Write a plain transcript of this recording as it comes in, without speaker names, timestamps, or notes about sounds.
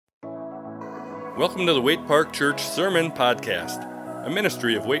Welcome to the Waite Park Church Sermon Podcast, a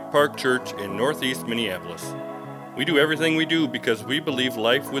ministry of Waite Park Church in Northeast Minneapolis. We do everything we do because we believe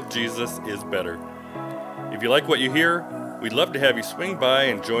life with Jesus is better. If you like what you hear, we'd love to have you swing by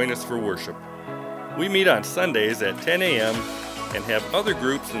and join us for worship. We meet on Sundays at 10 a.m. and have other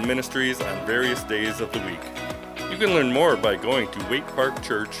groups and ministries on various days of the week. You can learn more by going to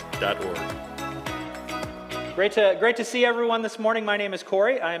waiteparkchurch.org. Great to see everyone this morning. My name is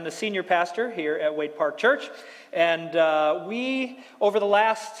Corey. I am the senior pastor here at Waite Park Church. And we, over the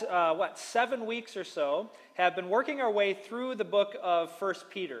last, 7 weeks or so, have been working our way through the book of 1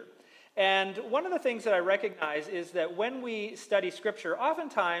 Peter. And one of the things that I recognize is that when we study Scripture,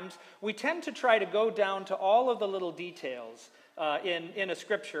 oftentimes we tend to try to go down to all of the little details in a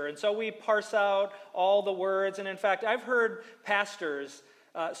Scripture. And so we parse out all the words. And in fact, I've heard pastors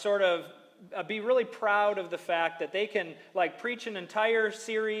be really proud of the fact that they can preach an entire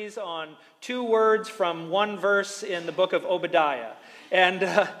series on 2 words from one verse in the book of Obadiah. And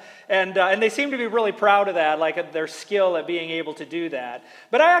they seem to be really proud of that, like their skill at being able to do that.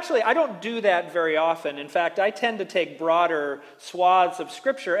 But I don't do that very often. In fact, I tend to take broader swaths of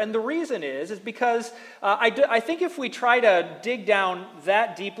Scripture. And the reason is because I think if we try to dig down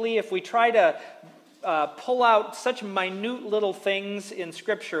that deeply, if we try to pull out such minute little things in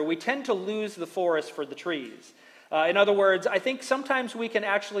Scripture, we tend to lose the forest for the trees. In other words, I think sometimes we can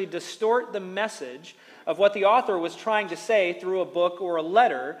actually distort the message of what the author was trying to say through a book or a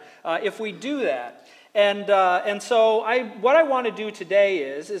letter if we do that. And so what I want to do today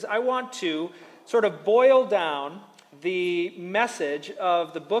is I want to sort of boil down the message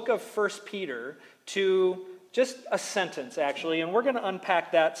of the book of 1 Peter to just a sentence, actually, and we're going to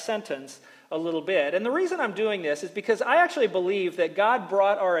unpack that sentence a little bit. And the reason I'm doing this is because I actually believe that God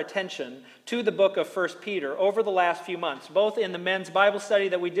brought our attention to the book of 1 Peter over the last few months, both in the men's Bible study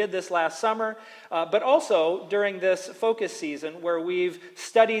that we did this last summer, but also during this focus season where we've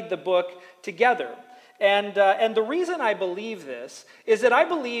studied the book together. And the reason I believe this is that I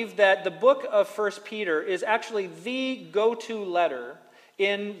believe that the book of 1 Peter is actually the go-to letter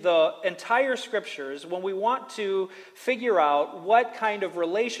in the entire Scriptures when we want to figure out what kind of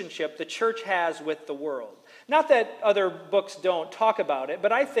relationship the church has with the world. Not that other books don't talk about it,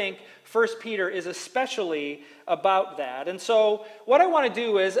 but I think 1 Peter is especially about that. And so what I want to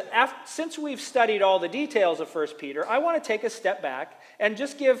do is, since we've studied all the details of 1 Peter, I want to take a step back and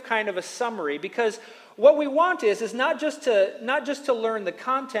just give kind of a summary, because what we want is not just to learn the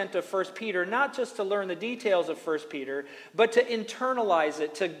content of 1 Peter, not just to learn the details of 1 Peter, but to internalize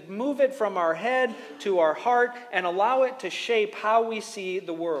it, to move it from our head to our heart and allow it to shape how we see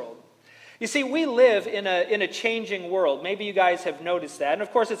the world. You see, we live in a changing world. Maybe you guys have noticed that. And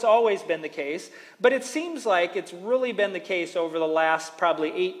of course, it's always been the case. But it seems like it's really been the case over the last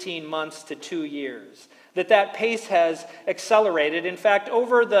probably 18 months to 2 years. That pace has accelerated. In fact,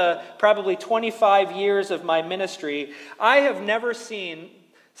 over the probably 25 years of my ministry, I have never seen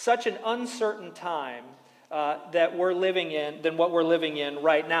such an uncertain time that we're living in than what we're living in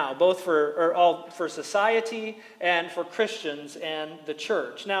right now, both for society and for Christians and the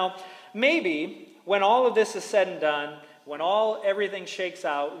church. Now, maybe when all of this is said and done, when everything shakes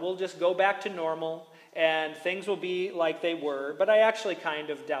out, we'll just go back to normal and things will be like they were, but I actually kind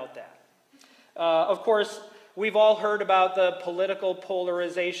of doubt that. Of course, we've all heard about the political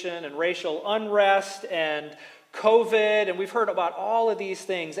polarization and racial unrest and COVID, and we've heard about all of these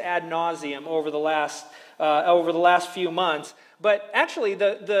things ad nauseum over the last few months. But actually,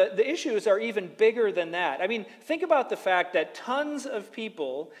 the issues are even bigger than that. I mean, think about the fact that tons of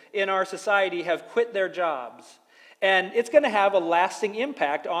people in our society have quit their jobs. And it's going to have a lasting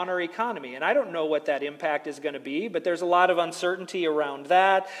impact on our economy. And I don't know what that impact is going to be, but there's a lot of uncertainty around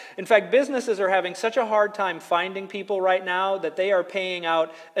that. In fact, businesses are having such a hard time finding people right now that they are paying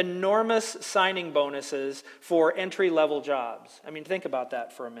out enormous signing bonuses for entry-level jobs. I mean, think about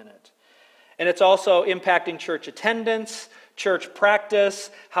that for a minute. And it's also impacting church attendance, church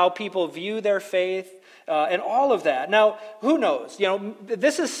practice, how people view their faith, and all of that. Now, who knows?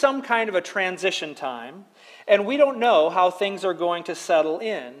 This is some kind of a transition time. And we don't know how things are going to settle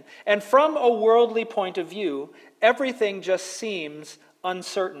in. And from a worldly point of view, everything just seems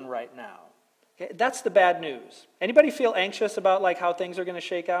uncertain right now. Okay? That's the bad news. Anybody feel anxious about how things are going to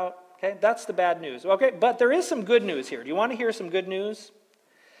shake out? Okay, that's the bad news. Okay, but there is some good news here. Do you want to hear some good news?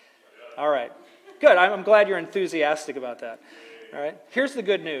 All right, good. I'm glad you're enthusiastic about that. All right, here's the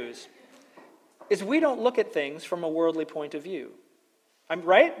good news: is we don't look at things from a worldly point of view. I'm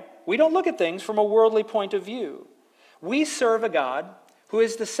right? We don't look at things from a worldly point of view. We serve a God who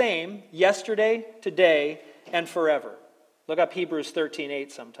is the same yesterday, today, and forever. Look up Hebrews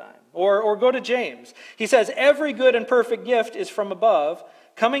 13:8 sometime. Or go to James. He says, every good and perfect gift is from above,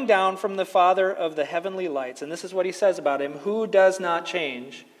 coming down from the Father of the heavenly lights. And this is what he says about him, who does not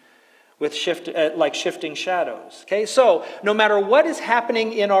change with like shifting shadows. Okay, so no matter what is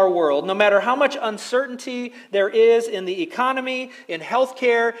happening in our world, no matter how much uncertainty there is in the economy, in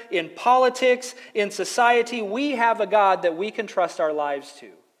healthcare, in politics, in society, we have a God that we can trust our lives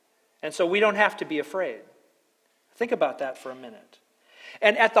to. And so we don't have to be afraid. Think about that for a minute.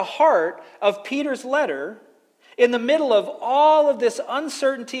 And at the heart of Peter's letter, in the middle of all of this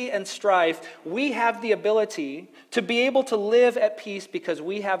uncertainty and strife, we have the ability to be able to live at peace because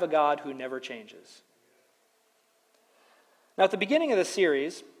we have a God who never changes. Now, at the beginning of the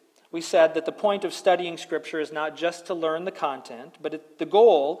series, we said that the point of studying Scripture is not just to learn the content, but the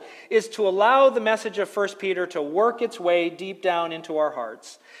goal is to allow the message of 1 Peter to work its way deep down into our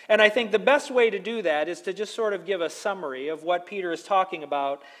hearts. And I think the best way to do that is to just sort of give a summary of what Peter is talking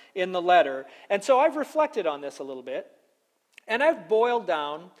about in the letter. And so I've reflected on this a little bit, and I've boiled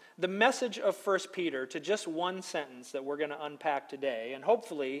down the message of 1 Peter to just one sentence that we're going to unpack today. And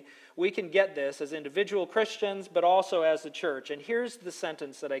hopefully we can get this as individual Christians, but also as the church. And here's the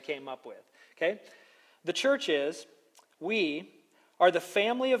sentence that I came up with. Okay? The church is, we are the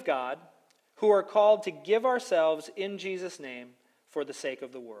family of God who are called to give ourselves in Jesus' name for the sake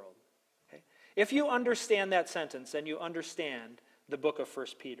of the world. Okay? If you understand that sentence, then you understand the book of 1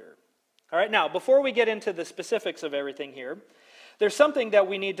 Peter. All right, now, before we get into the specifics of everything here, there's something that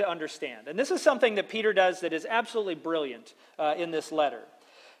we need to understand. And this is something that Peter does that is absolutely brilliant in this letter.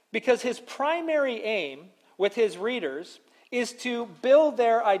 Because his primary aim with his readers is to build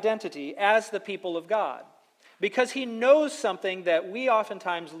their identity as the people of God. Because he knows something that we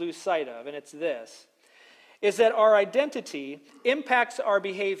oftentimes lose sight of, and it's this, is that our identity impacts our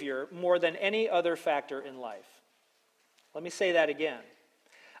behavior more than any other factor in life. Let me say that again.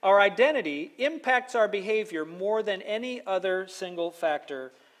 Our identity impacts our behavior more than any other single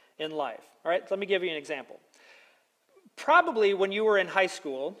factor in life. All right, let me give you an example. Probably when you were in high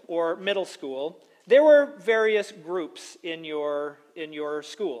school or middle school, there were various groups in your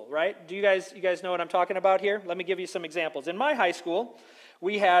school, right? Do you guys know what I'm talking about here? Let me give you some examples. In my high school,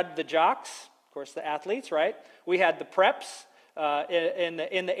 we had the jocks, of course the athletes, right? We had the preps. In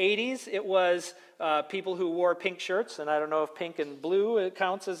the 80s, it was people who wore pink shirts, and I don't know if pink and blue it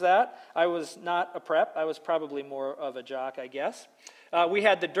counts as that. I was not a prep. I was probably more of a jock, I guess. We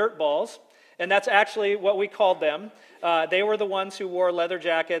had the dirt balls, and that's actually what we called them. They were the ones who wore leather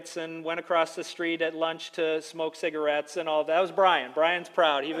jackets and went across the street at lunch to smoke cigarettes and all that. That was Brian. Brian's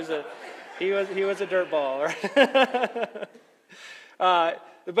proud. He was a dirt ball. Right?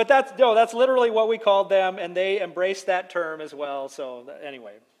 But that's literally what we called them, and they embraced that term as well. So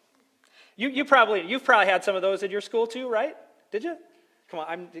anyway, you've probably had some of those at your school too, right? Did you? Come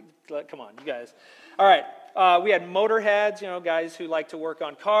on, you guys. All right, we had motorheads, guys who like to work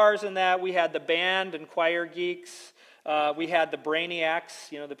on cars and that. We had the band and choir geeks. We had the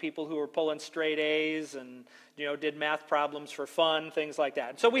brainiacs, the people who were pulling straight A's and did math problems for fun, things like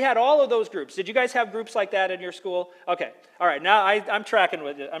that. So we had all of those groups. Did you guys have groups like that in your school? Okay. All right. Now I'm tracking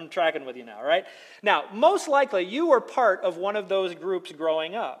with you. I'm tracking with you now, all right? Now, most likely you were part of one of those groups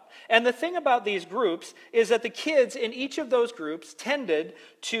growing up. And the thing about these groups is that the kids in each of those groups tended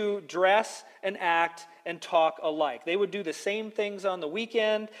to dress and act and talk alike. They would do the same things on the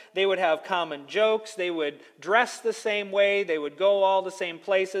weekend. They would have common jokes. They would dress the same way. They would go all the same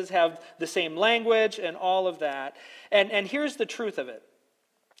places, have the same language, and all of that. And here's the truth of it,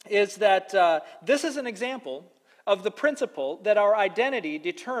 is that this is an example of the principle that our identity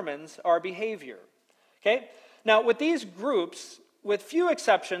determines our behavior. Okay? Now, with these groups, with few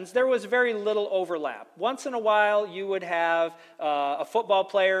exceptions, there was very little overlap. Once in a while, you would have a football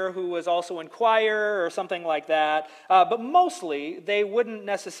player who was also in choir or something like that. But mostly, they wouldn't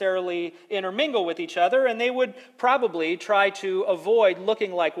necessarily intermingle with each other, and they would probably try to avoid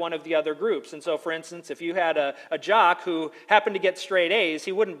looking like one of the other groups. And so, for instance, if you had a jock who happened to get straight A's,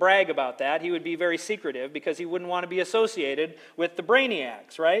 he wouldn't brag about that. He would be very secretive because he wouldn't want to be associated with the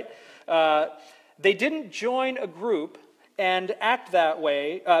brainiacs, right? They didn't join a group and act that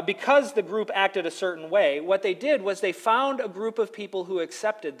way because the group acted a certain way. What they did was they found a group of people who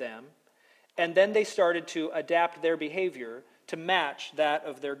accepted them, and then they started to adapt their behavior to match that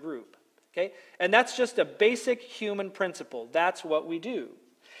of their group. Okay? And that's just a basic human principle. That's what we do.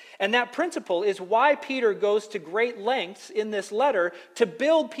 And that principle is why Peter goes to great lengths in this letter to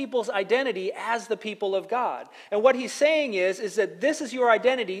build people's identity as the people of God. And what he's saying is that this is your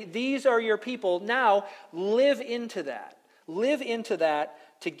identity, these are your people, now live into that. Live into that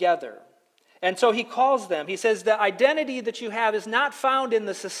together. And so he calls them, he says, the identity that you have is not found in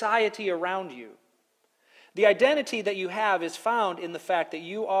the society around you. The identity that you have is found in the fact that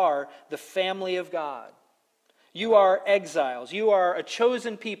you are the family of God. You are exiles. You are a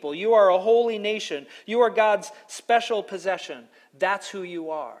chosen people. You are a holy nation. You are God's special possession. That's who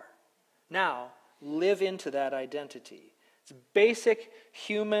you are. Now, live into that identity. It's basic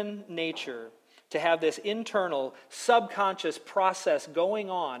human nature to have this internal, subconscious process going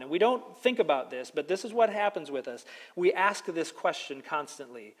on. And we don't think about this, but this is what happens with us. We ask this question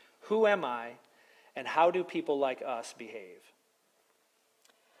constantly. Who am I, and how do people like us behave?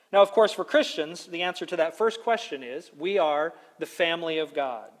 Now, of course, for Christians, the answer to that first question is, we are the family of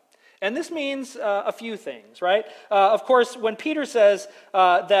God. And this means a few things, right? Of course, when Peter says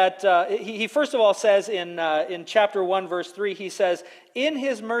he first of all says in chapter 1, verse 3, he says, in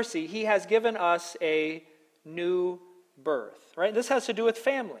his mercy, he has given us a new birth, right? This has to do with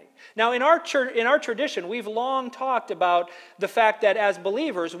family. Now, in our tradition, we've long talked about the fact that as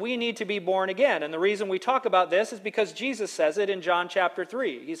believers, we need to be born again. And the reason we talk about this is because Jesus says it in John chapter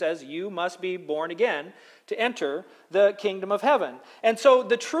 3. He says, you must be born again to enter the kingdom of heaven. And so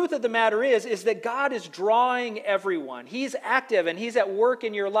the truth of the matter is that God is drawing everyone. He's active and he's at work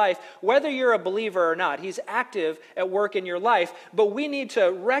in your life, whether you're a believer or not. He's active at work in your life, but we need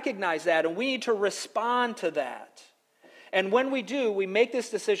to recognize that and we need to respond to that. And when we do, we make this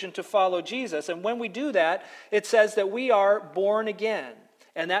decision to follow Jesus. And when we do that, it says that we are born again.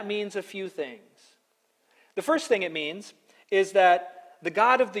 And that means a few things. The first thing it means is that the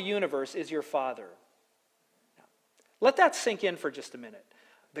God of the universe is your Father. Now, let that sink in for just a minute.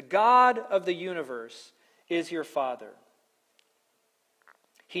 The God of the universe is your Father.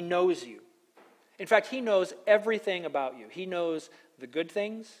 He knows you. In fact, he knows everything about you. He knows the good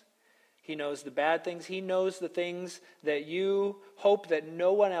things. He knows the bad things. He knows the things that you hope that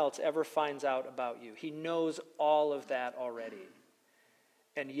no one else ever finds out about you. He knows all of that already.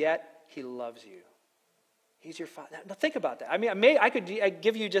 And yet, he loves you. He's your Father. Now, think about that. I mean, I'd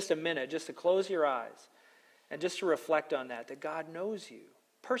give you just a minute just to close your eyes and just to reflect on that God knows you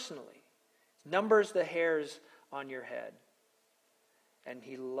personally. Numbers the hairs on your head. And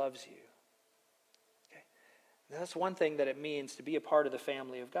he loves you. Okay? That's one thing that it means to be a part of the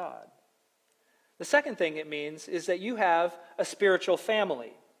family of God. The second thing it means is that you have a spiritual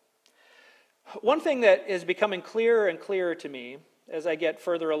family. One thing that is becoming clearer and clearer to me as I get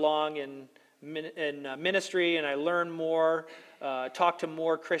further along in ministry and I learn more, talk to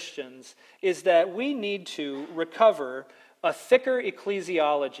more Christians, is that we need to recover a thicker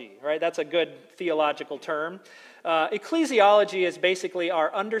ecclesiology, right? That's a good theological term. Ecclesiology is basically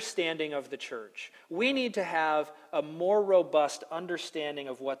our understanding of the church. We need to have a more robust understanding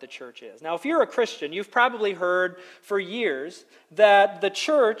of what the church is. Now, if you're a Christian, you've probably heard for years that the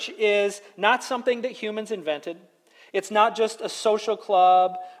church is not something that humans invented. It's not just a social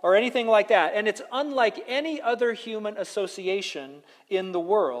club or anything like that. And it's unlike any other human association in the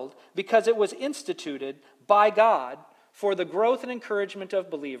world because it was instituted by God for the growth and encouragement of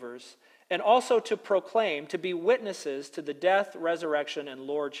believers, and also to proclaim, to be witnesses to the death, resurrection, and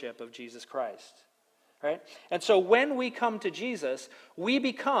lordship of Jesus Christ. Right? And so when we come to Jesus, we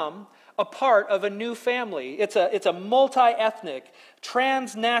become a part of a new family. It's a multi-ethnic,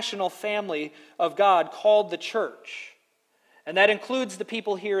 transnational family of God called the church. And that includes the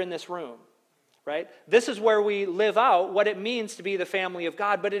people here in this room. Right? This is where we live out what it means to be the family of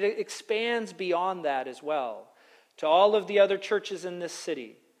God, but it expands beyond that as well. To all of the other churches in this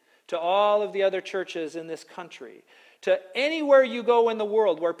city, to all of the other churches in this country, to anywhere you go in the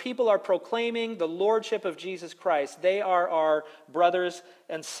world where people are proclaiming the lordship of Jesus Christ, they are our brothers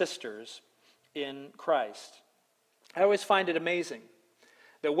and sisters in Christ. I always find it amazing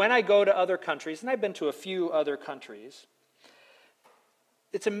that when I go to other countries, and I've been to a few other countries,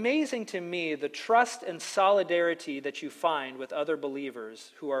 it's amazing to me the trust and solidarity that you find with other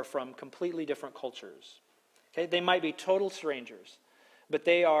believers who are from completely different cultures. Okay? They might be total strangers, but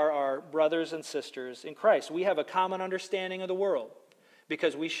they are our brothers and sisters in Christ. We have a common understanding of the world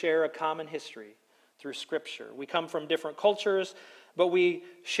because we share a common history through Scripture. We come from different cultures, but we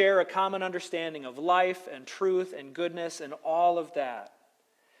share a common understanding of life and truth and goodness and all of that.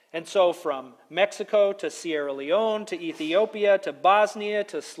 And so from Mexico to Sierra Leone to Ethiopia to Bosnia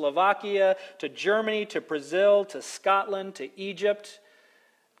to Slovakia to Germany to Brazil to Scotland to Egypt.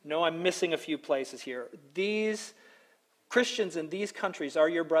 No, I'm missing a few places here. These Christians in these countries are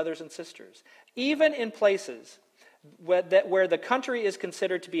your brothers and sisters. Even in places where the country is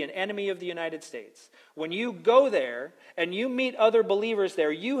considered to be an enemy of the United States, when you go there and you meet other believers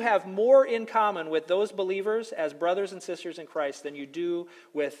there, you have more in common with those believers as brothers and sisters in Christ than you do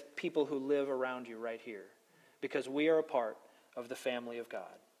with people who live around you right here, because we are a part of the family of God.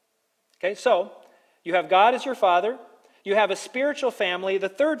 Okay, so you have God as your Father. You have a spiritual family. The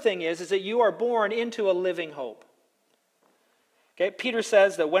third thing is that you are born into a living hope. Okay, Peter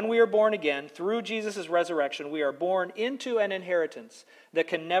says that when we are born again, through Jesus' resurrection, we are born into an inheritance that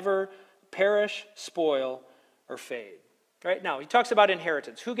can never perish, spoil, or fade. Right? Now, he talks about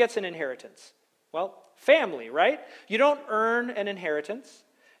inheritance. Who gets an inheritance? Well, family, right? You don't earn an inheritance.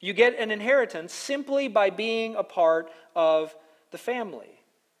 You get an inheritance simply by being a part of the family.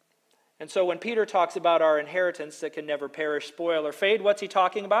 And so when Peter talks about our inheritance that can never perish, spoil, or fade, what's he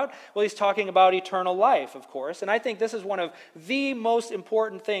talking about? Well, he's talking about eternal life, of course. And I think this is one of the most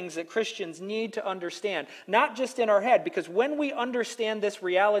important things that Christians need to understand, not just in our head, because when we understand this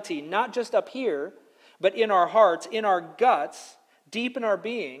reality, not just up here, but in our hearts, in our guts, deep in our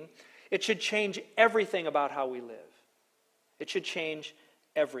being, it should change everything about how we live. It should change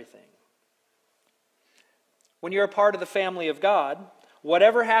everything. When you're a part of the family of God,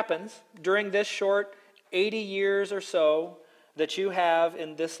 whatever happens during this short 80 years or so that you have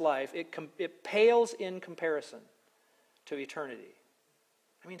in this life, it pales in comparison to eternity.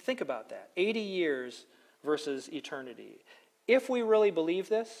 I mean, think about that. 80 years versus eternity. If we really believe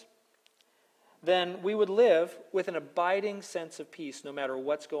this, then we would live with an abiding sense of peace no matter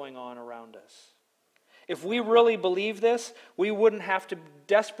what's going on around us. If we really believe this, we wouldn't have to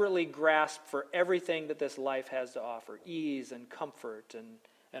desperately grasp for everything that this life has to offer, ease and comfort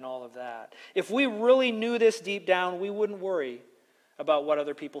and all of that. If we really knew this deep down, we wouldn't worry about what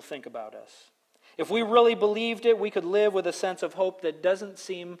other people think about us. If we really believed it, we could live with a sense of hope that doesn't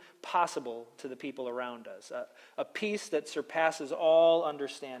seem possible to the people around us, a peace that surpasses all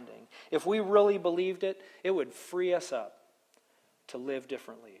understanding. If we really believed it, it would free us up to live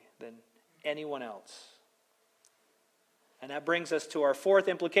differently than anyone else. And that brings us to our fourth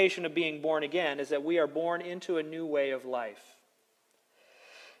implication of being born again, is that we are born into a new way of life.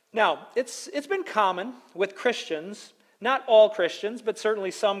 Now, it's been common with Christians, not all Christians, but certainly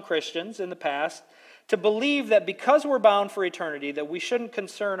some Christians in the past, to believe that because we're bound for eternity, that we shouldn't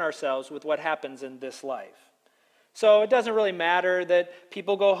concern ourselves with what happens in this life. So it doesn't really matter that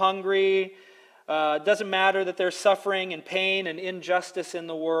people go hungry. It doesn't matter that there's suffering and pain and injustice in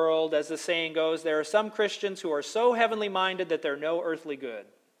the world. As the saying goes, there are some Christians who are so heavenly minded that they're no earthly good.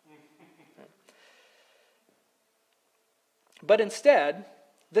 But instead,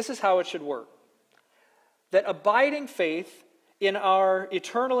 this is how it should work. That abiding faith in our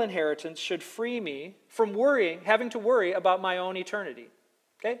eternal inheritance should free me from having to worry about my own eternity.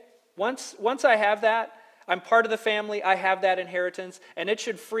 Okay? Once I have that, I'm part of the family, I have that inheritance, and it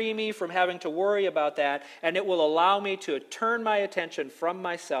should free me from having to worry about that, and it will allow me to turn my attention from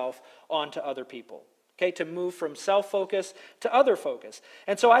myself onto other people. Okay, to move from self-focus to other focus.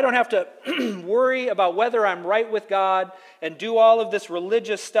 And so I don't have to worry about whether I'm right with God and do all of this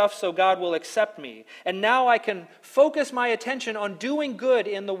religious stuff so God will accept me. And now I can focus my attention on doing good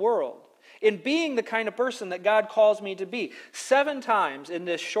in the world, in being the kind of person that God calls me to be. 7 times in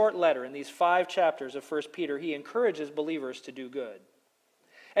this short letter, in these 5 chapters of 1 Peter, he encourages believers to do good.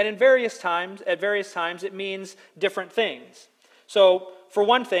 And at various times, it means different things. So, for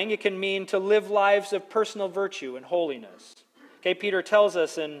one thing, it can mean to live lives of personal virtue and holiness. Okay, Peter tells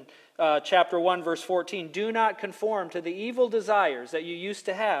us in chapter 1, verse 14, do not conform to the evil desires that you used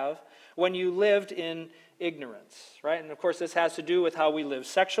to have when you lived in ignorance, right? And of course, this has to do with how we live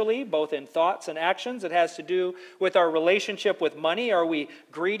sexually, both in thoughts and actions. It has to do with our relationship with money. Are we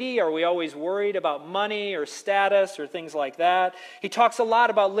greedy? Are we always worried about money or status or things like that? He talks a lot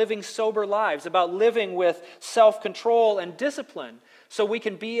about living sober lives, about living with self-control and discipline so we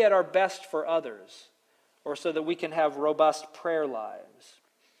can be at our best for others, or so that we can have robust prayer lives.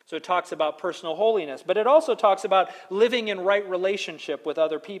 So it talks about personal holiness, but it also talks about living in right relationship with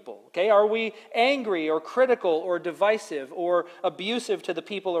other people. Okay, are we angry or critical or divisive or abusive to the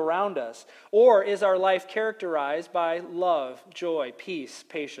people around us? Or is our life characterized by love, joy, peace,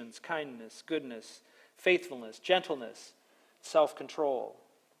 patience, kindness, goodness, faithfulness, gentleness, self-control?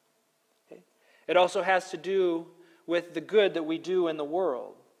 Okay? It also has to do with the good that we do in the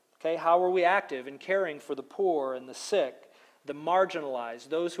world. Okay, how are we active in caring for the poor and the sick, the marginalized,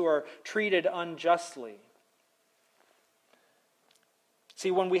 those who are treated unjustly?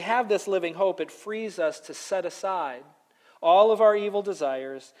 See, when we have this living hope, it frees us to set aside all of our evil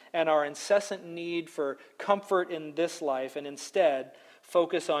desires and our incessant need for comfort in this life, and instead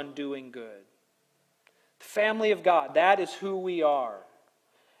focus on doing good. The family of God, that is who we are.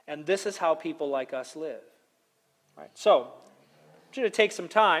 And this is how people like us live. All right, so, I want you to take some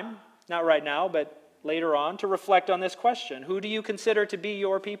time, not right now, but later on, to reflect on this question. Who do you consider to be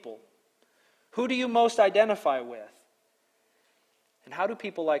your people? Who do you most identify with? And how do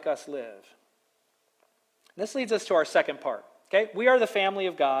people like us live? This leads us to our second part. Okay? We are the family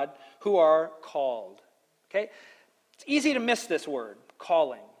of God who are called. Okay? It's easy to miss this word,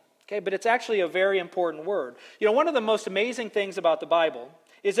 calling. Okay? But it's actually a very important word. You know, one of the most amazing things about the Bible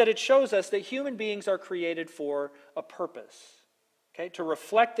is that it shows us that human beings are created for a purpose. Okay? To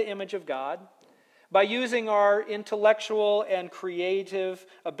reflect the image of God by using our intellectual and creative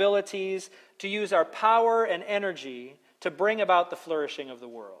abilities to use our power and energy to bring about the flourishing of the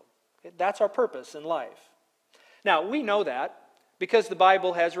world. Okay? That's our purpose in life. Now, we know that because the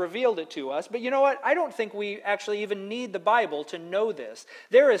Bible has revealed it to us, but you know what? I don't think we actually even need the Bible to know this.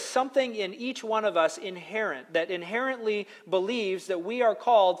 There is something in each one of us inherent that inherently believes that we are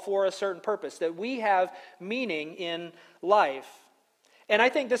called for a certain purpose, that we have meaning in life. And I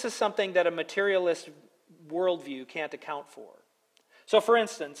think this is something that a materialist worldview can't account for. So for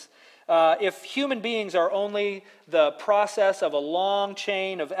instance, if human beings are only the process of a long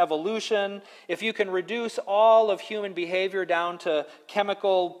chain of evolution, if you can reduce all of human behavior down to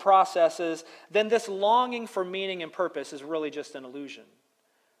chemical processes, then this longing for meaning and purpose is really just an illusion.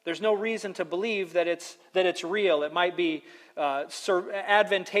 There's no reason to believe that it's real. It might be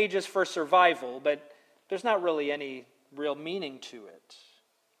advantageous for survival, but there's not really any real meaning to it.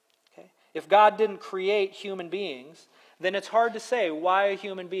 Okay? If God didn't create human beings, then it's hard to say why a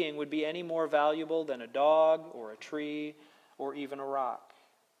human being would be any more valuable than a dog or a tree or even a rock.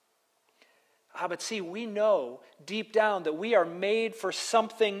 But see, we know deep down that we are made for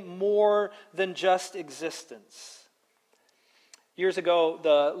something more than just existence. Years ago,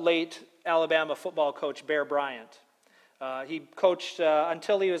 the late Alabama football coach Bear Bryant, he coached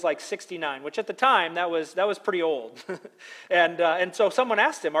until he was like 69, which at the time, that was pretty old. And so someone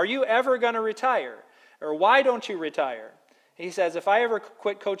asked him, "Are you ever going to retire? Or why don't you retire?" He says, "If I ever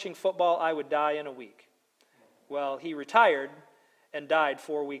quit coaching football, I would die in a week." Well, he retired and died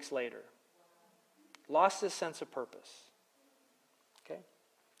 4 weeks later. Lost his sense of purpose. Okay?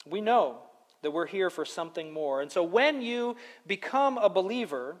 We know that we're here for something more. And so when you become a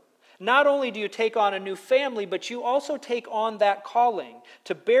believer, not only do you take on a new family, but you also take on that calling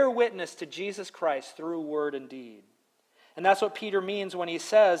to bear witness to Jesus Christ through word and deed. And that's what Peter means when he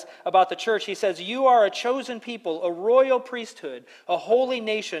says about the church. He says, "You are a chosen people, a royal priesthood, a holy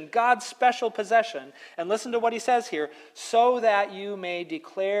nation, God's special possession." And listen to what he says here, "so that you may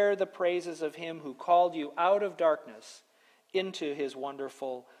declare the praises of him who called you out of darkness into his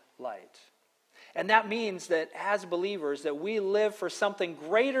wonderful light." And that means that as believers, that we live for something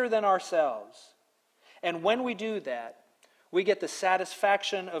greater than ourselves. And when we do that, we get the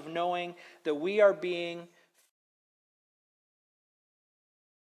satisfaction of knowing that we are being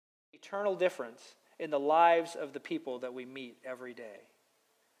eternal difference in the lives of the people that we meet every day.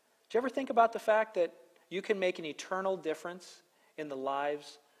 Do you ever think about the fact that you can make an eternal difference in the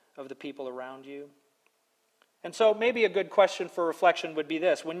lives of the people around you? And so maybe a good question for reflection would be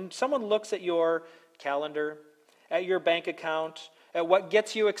this. When someone looks at your calendar, at your bank account, at what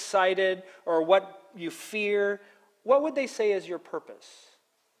gets you excited or what you fear, what would they say is your purpose?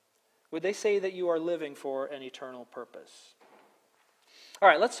 Would they say that you are living for an eternal purpose? All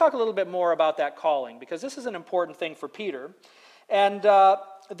right, let's talk a little bit more about that calling, because this is an important thing for Peter. And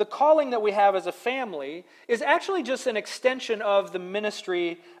the calling that we have as a family is actually just an extension of the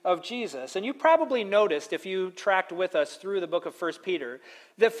ministry of Jesus. And you probably noticed, if you tracked with us through the book of 1 Peter,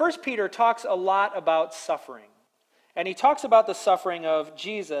 that 1 Peter talks a lot about suffering. And he talks about the suffering of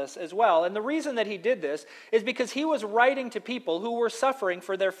Jesus as well. And the reason that he did this is because he was writing to people who were suffering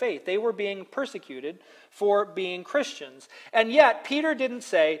for their faith. They were being persecuted for being Christians. And yet, Peter didn't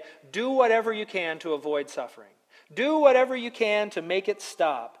say, do whatever you can to avoid suffering. Do whatever you can to make it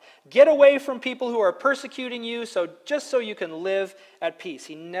stop. Get away from people who are persecuting you just so you can live at peace.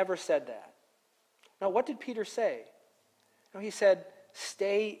 He never said that. Now, what did Peter say? No, he said,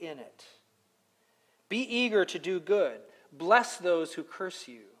 stay in it. Be eager to do good. Bless those who curse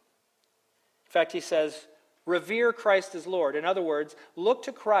you. In fact, he says, revere Christ as Lord. In other words, look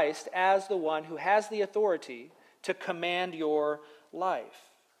to Christ as the one who has the authority to command your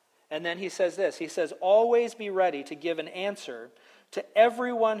life. And then he says this, he says, always be ready to give an answer to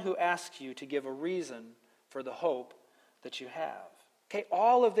everyone who asks you to give a reason for the hope that you have. Okay,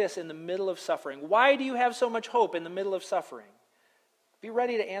 all of this in the middle of suffering. Why do you have so much hope in the middle of suffering? Be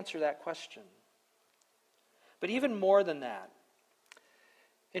ready to answer that question. But even more than that,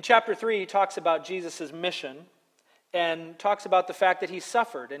 In chapter 3, he talks about Jesus' mission and talks about the fact that he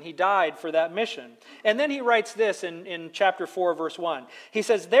suffered and he died for that mission. And then he writes this in chapter 4, verse 1. He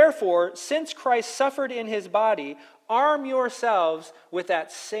says, "Therefore, since Christ suffered in his body, arm yourselves with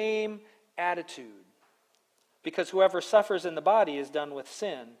that same attitude. Because whoever suffers in the body is done with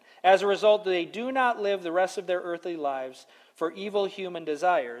sin. As a result, they do not live the rest of their earthly lives for evil human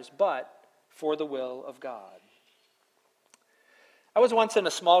desires, but for the will of God." I was once in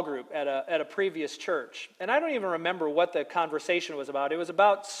a small group at a previous church, and I don't even remember what the conversation was about. It was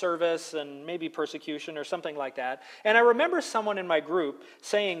about service and maybe persecution or something like that. And I remember someone in my group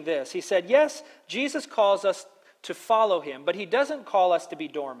saying this. He said, "Yes, Jesus calls us to follow him, but he doesn't call us to be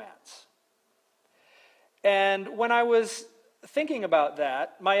doormats." And when I was thinking about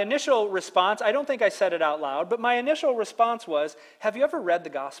that, my initial response, I don't think I said it out loud, but my initial response was, have you ever read the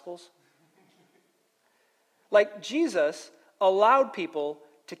Gospels? Like, Jesus allowed people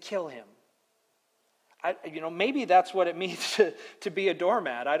to kill him. Maybe that's what it means to be a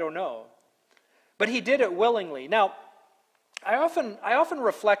doormat. I don't know. But he did it willingly. Now, I often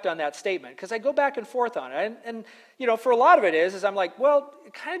reflect on that statement because I go back and forth on it. And for a lot of it is I'm like, well,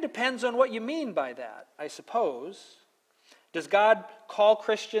 it kind of depends on what you mean by that, I suppose. Does God call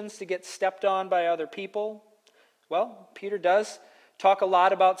Christians to get stepped on by other people? Well, Peter does talk a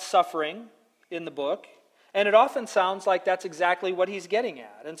lot about suffering in the book. And it often sounds like that's exactly what he's getting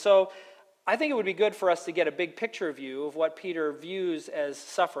at. And so I think it would be good for us to get a big picture view of what Peter views as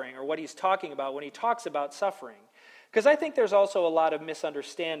suffering or what he's talking about when he talks about suffering. Because I think there's also a lot of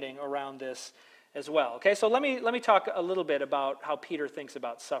misunderstanding around this as well. Okay, so let me talk a little bit about how Peter thinks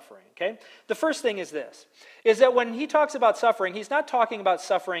about suffering. Okay, the first thing is this, is that when he talks about suffering, he's not talking about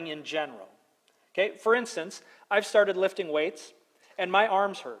suffering in general. Okay, for instance, I've started lifting weights and my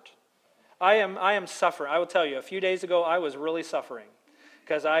arms hurt. I am suffering. I will tell you, a few days ago, I was really suffering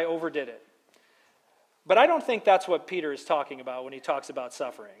because I overdid it. But I don't think that's what Peter is talking about when he talks about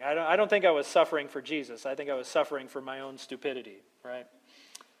suffering. I don't think I was suffering for Jesus. I think I was suffering for my own stupidity, right?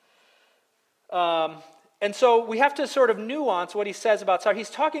 And so we have to sort of nuance what he says about suffering. He's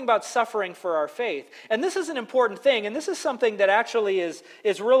talking about suffering for our faith. And this is an important thing, and this is something that actually is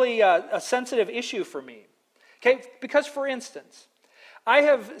really a sensitive issue for me. Okay, because for instance, I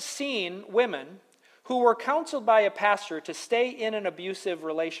have seen women who were counseled by a pastor to stay in an abusive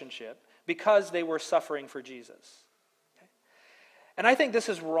relationship because they were suffering for Jesus. Okay? And I think this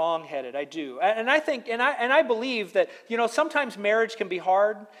is wrong-headed. I do. And I believe that, sometimes marriage can be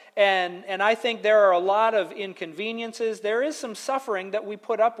hard, and I think there are a lot of inconveniences. There is some suffering that we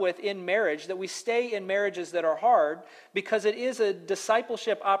put up with in marriage, that we stay in marriages that are hard because it is a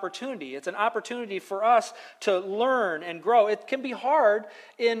discipleship opportunity. It's an opportunity for us to learn and grow. It can be hard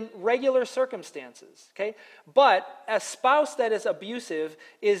in regular circumstances, okay? But a spouse that is abusive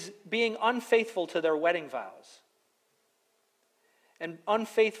is being unfaithful to their wedding vows and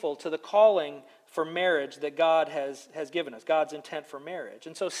unfaithful to the calling for marriage that God has given us, God's intent for marriage.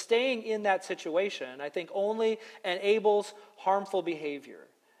 And so staying in that situation, I think, only enables harmful behavior.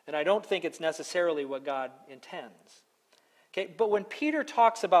 And I don't think it's necessarily what God intends. Okay, but when Peter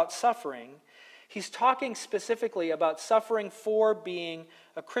talks about suffering, he's talking specifically about suffering for being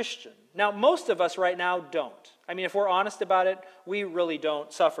a Christian. Now, most of us right now don't. I mean, if we're honest about it, we really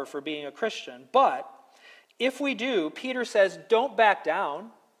don't suffer for being a Christian. But if we do, Peter says, don't back down.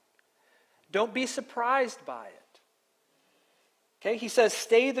 Don't be surprised by it. Okay, he says,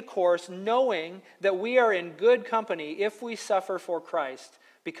 stay the course, knowing that we are in good company if we suffer for Christ,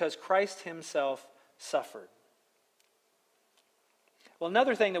 because Christ himself suffered. Well,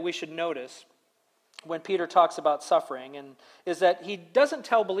 another thing that we should notice when Peter talks about suffering is that he doesn't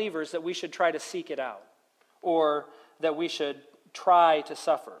tell believers that we should try to seek it out or that we should try to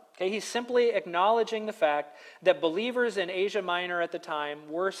suffer. Okay, he's simply acknowledging the fact that believers in Asia Minor at the time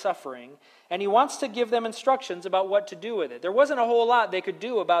were suffering, and he wants to give them instructions about what to do with it. There wasn't a whole lot they could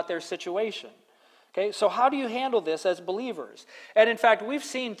do about their situation. Okay, so how do you handle this as believers? And in fact, we've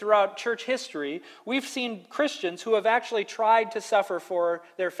seen throughout church history, we've seen Christians who have actually tried to suffer for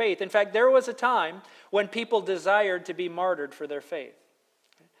their faith. In fact, there was a time when people desired to be martyred for their faith.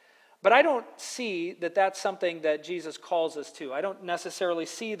 But I don't see that that's something that Jesus calls us to. I don't necessarily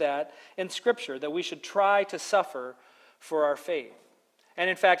see that in Scripture, that we should try to suffer for our faith. And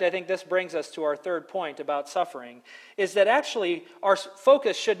in fact, I think this brings us to our third point about suffering, is that actually our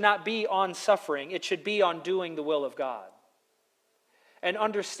focus should not be on suffering. It should be on doing the will of God. And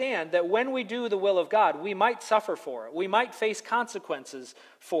understand that when we do the will of God, we might suffer for it. We might face consequences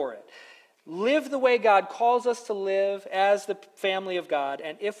for it. Live the way God calls us to live as the family of God,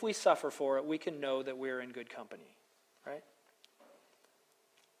 and if we suffer for it, we can know that we're in good company, right?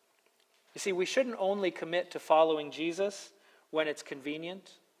 You see, we shouldn't only commit to following Jesus when it's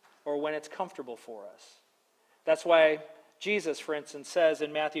convenient or when it's comfortable for us. That's why Jesus, for instance, says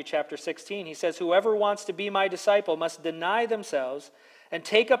in Matthew chapter 16, he says, "Whoever wants to be my disciple must deny themselves and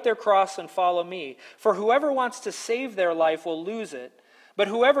take up their cross and follow me. For whoever wants to save their life will lose it, but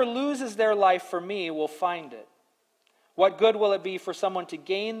whoever loses their life for me will find it. What good will it be for someone to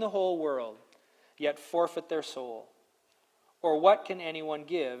gain the whole world, yet forfeit their soul? Or what can anyone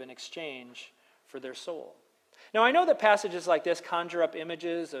give in exchange for their soul?" Now, I know that passages like this conjure up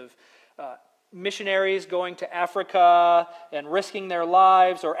images of missionaries going to Africa and risking their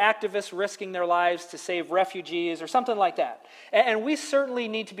lives, or activists risking their lives to save refugees, or something like that. And we certainly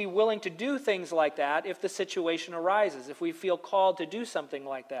need to be willing to do things like that if the situation arises, if we feel called to do something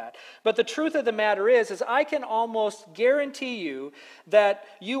like that. But the truth of the matter is I can almost guarantee you that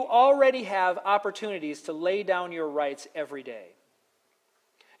you already have opportunities to lay down your rights every day.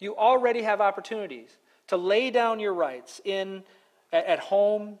 You already have opportunities to lay down your rights at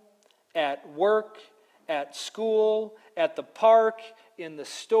home, at work, at school, at the park, in the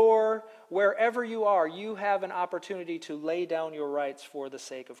store, wherever you are, you have an opportunity to lay down your rights for the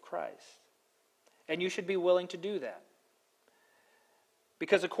sake of Christ. And you should be willing to do that.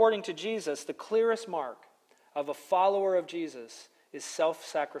 Because according to Jesus, the clearest mark of a follower of Jesus is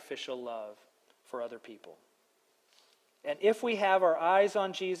self-sacrificial love for other people. And if we have our eyes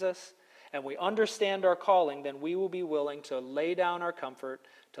on Jesus and we understand our calling, then we will be willing to lay down our comfort,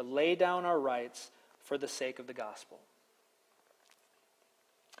 to lay down our rights for the sake of the gospel.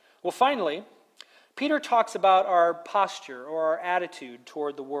 Well, finally, Peter talks about our posture or our attitude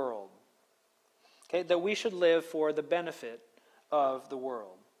toward the world. Okay, that we should live for the benefit of the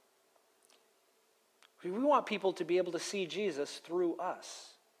world. We want people to be able to see Jesus through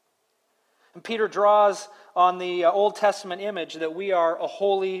us. And Peter draws on the Old Testament image that we are a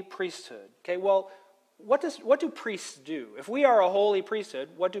holy priesthood. Okay, well, what do priests do? If we are a holy priesthood,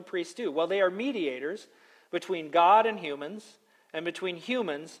 what do priests do? Well, they are mediators between God and humans, and between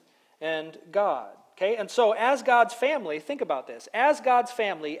humans and God. Okay, and so as God's family, think about this. As God's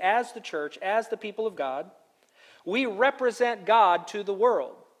family, as the church, as the people of God, we represent God to the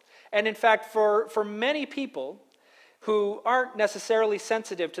world. And in fact, for many people who aren't necessarily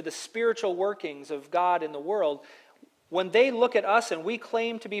sensitive to the spiritual workings of God in the world, when they look at us and we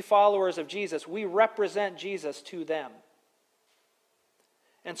claim to be followers of Jesus, we represent Jesus to them.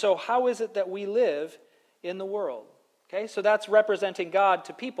 And so how is it that we live in the world? Okay, so that's representing God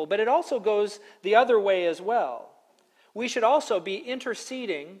to people, but it also goes the other way as well. We should also be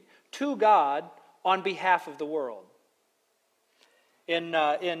interceding to God on behalf of the world.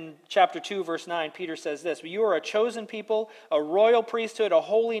 In chapter 2, verse 9, Peter says this, "You are a chosen people, a royal priesthood, a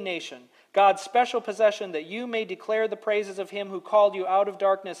holy nation, God's special possession, that you may declare the praises of him who called you out of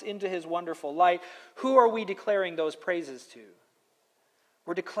darkness into his wonderful light." Who are we declaring those praises to?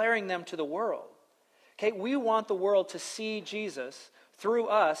 We're declaring them to the world. Okay, we want the world to see Jesus through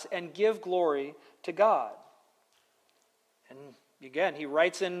us and give glory to God. And again, he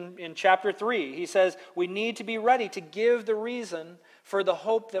writes in chapter 3, he says, we need to be ready to give the reason for the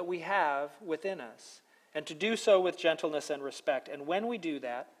hope that we have within us, and to do so with gentleness and respect. And when we do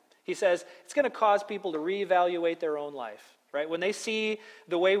that, he says, it's going to cause people to reevaluate their own life, right? When they see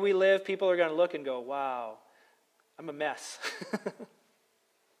the way we live, people are going to look and go, wow, I'm a mess.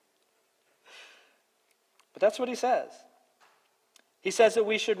 But that's what he says. He says that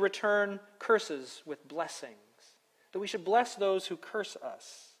we should return curses with blessings, that we should bless those who curse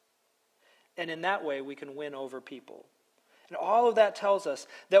us. And in that way, we can win over people. And all of that tells us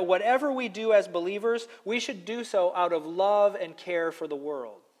that whatever we do as believers, we should do so out of love and care for the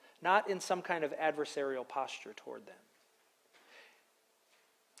world, not in some kind of adversarial posture toward them.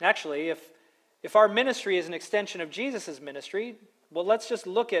 Actually, if our ministry is an extension of Jesus' ministry, well, let's just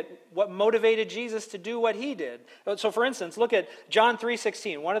look at what motivated Jesus to do what he did. So, for instance, look at John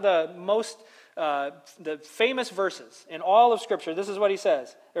 3:16, one of the famous verses in all of Scripture. This is what he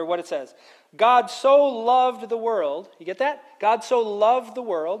says, or what it says. God so loved the world, you get that? God so loved the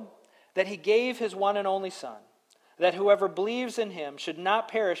world that he gave his one and only Son, that whoever believes in him should not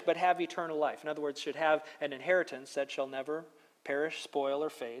perish but have eternal life. In other words, should have an inheritance that shall never perish, spoil, or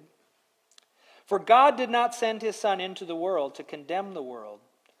fade. For God did not send his Son into the world to condemn the world,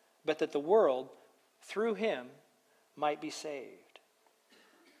 but that the world, through him, might be saved.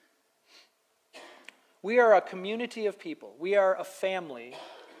 We are a community of people. We are a family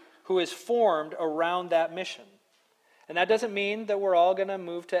who is formed around that mission. And that doesn't mean that we're all going to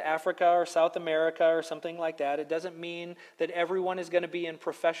move to Africa or South America or something like that. It doesn't mean that everyone is going to be in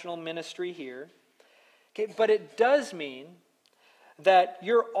professional ministry here. Okay, but it does mean that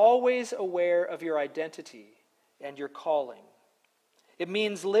you're always aware of your identity and your calling. It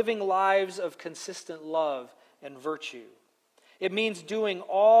means living lives of consistent love and virtue. It means doing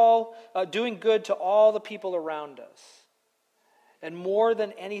good to all the people around us. And more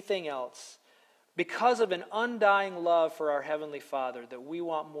than anything else, because of an undying love for our Heavenly Father, that we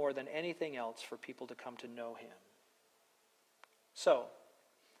want more than anything else for people to come to know Him. So,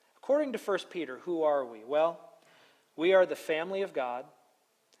 according to 1 Peter, who are we? Well, we are the family of God,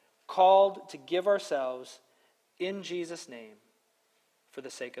 called to give ourselves in Jesus' name for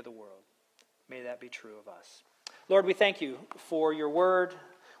the sake of the world. May that be true of us. Lord, we thank you for your word.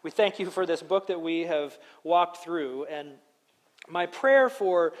 We thank you for this book that we have walked through. And my prayer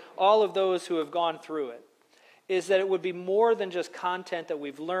for all of those who have gone through it is that it would be more than just content that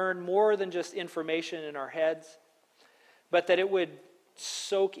we've learned, more than just information in our heads, but that it would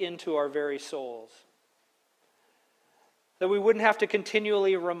soak into our very souls. That we wouldn't have to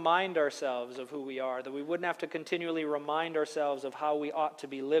continually remind ourselves of who we are, that we wouldn't have to continually remind ourselves of how we ought to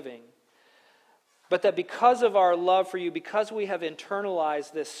be living, but that because of our love for you, because we have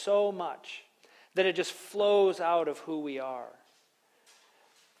internalized this so much, that it just flows out of who we are.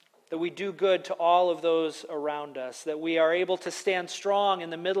 That we do good to all of those around us, that we are able to stand strong in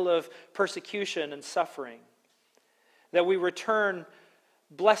the middle of persecution and suffering, that we return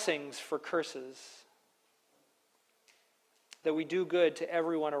blessings for curses, that we do good to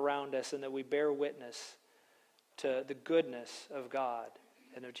everyone around us, and that we bear witness to the goodness of God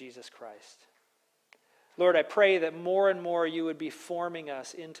and of Jesus Christ. Lord, I pray that more and more you would be forming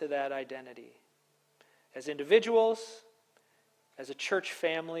us into that identity. As individuals, as a church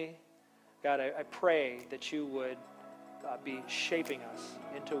family, God, I pray that you would be shaping us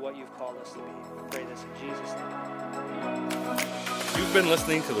into what you've called us to be. I pray this in Jesus' name. You've been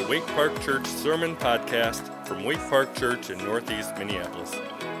listening to the Waite Park Church Sermon Podcast from Waite Park Church in Northeast Minneapolis.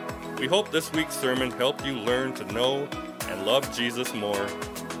 We hope this week's sermon helped you learn to know and love Jesus more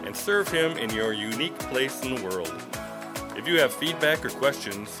and serve him in your unique place in the world. If you have feedback or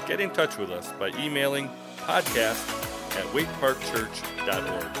questions, get in touch with us by emailing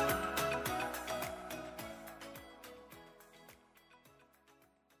podcast@waiteparkchurch.org.